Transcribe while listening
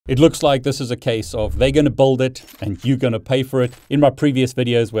It looks like this is a case of they're going to build it and you're going to pay for it. In my previous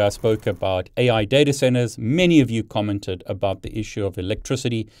videos where I spoke about AI data centers, many of you commented about the issue of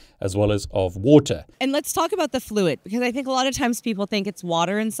electricity as well as of water. And let's talk about the fluid, because I think a lot of times people think it's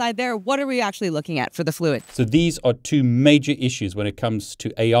water inside there. What are we actually looking at for the fluid? So these are two major issues when it comes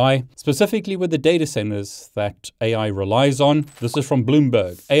to AI, specifically with the data centers that AI relies on. This is from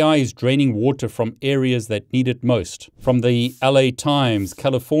Bloomberg. AI is draining water from areas that need it most. From the LA Times,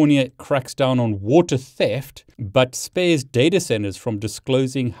 California cracks down on water theft, but spares data centers from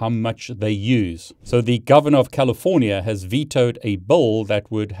disclosing how much they use. So the governor of California has vetoed a bill that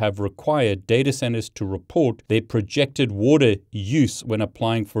would have required data centers to report their projected water use when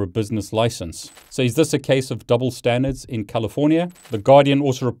applying for a business license. So is this a case of double standards in California? The Guardian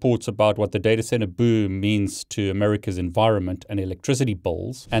also reports about what the data center boom means to America's environment and electricity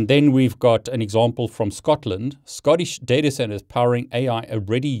bills. And then we've got an example from Scotland. Scottish data centers powering AI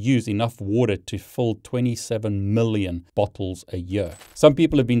already use enough water to fill 27 million bottles a year. Some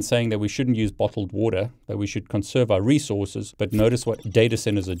people have been saying that we shouldn't use bottled water, that we should conserve our resources, but notice what data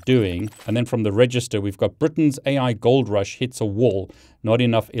centers are doing. And then from the Register, we've got Britain's AI gold rush hits a wall, not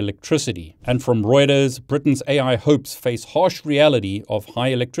enough electricity. And from Reuters, Britain's AI hopes face harsh reality of high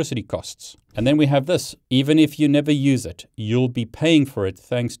electricity costs. And then we have this: even if you never use it, you'll be paying for it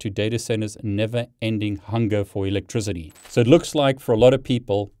thanks to data centers' never-ending hunger for electricity. So it looks like for a lot of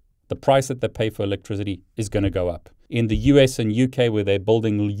people, the price that they pay for electricity is going to go up. In the US and UK, where they're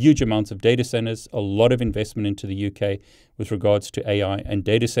building huge amounts of data centers, a lot of investment into the UK with regards to AI and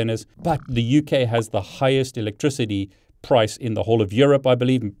data centers. But the UK has the highest electricity price in the whole of Europe, I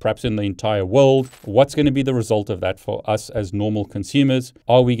believe, perhaps in the entire world. What's going to be the result of that for us as normal consumers?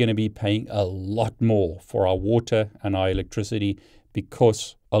 Are we going to be paying a lot more for our water and our electricity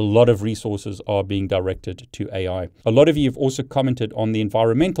because a lot of resources are being directed to AI? A lot of you have also commented on the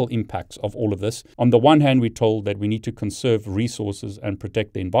environmental impacts of all of this. On the one hand, we're told that we need to conserve resources and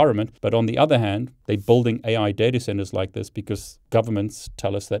protect the environment. But on the other hand, they're building AI data centers like this because governments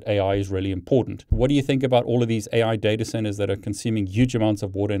tell us that AI is really important. What do you think about all of these AI data centers that are consuming huge amounts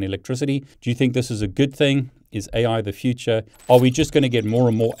of water and electricity? Do you think this is a good thing? Is AI the future? Are we just going to get more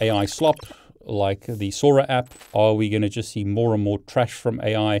and more AI slop, like the Sora app? Are we going to just see more and more trash from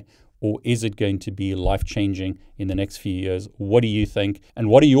AI? Or is it going to be life-changing in the next few years? What do you think? And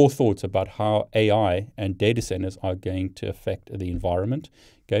what are your thoughts about how AI and data centers are going to affect the environment,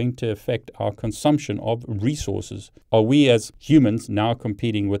 going to affect our consumption of resources? Are we as humans now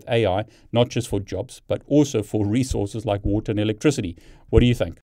competing with AI, not just for jobs, but also for resources like water and electricity? What do you think?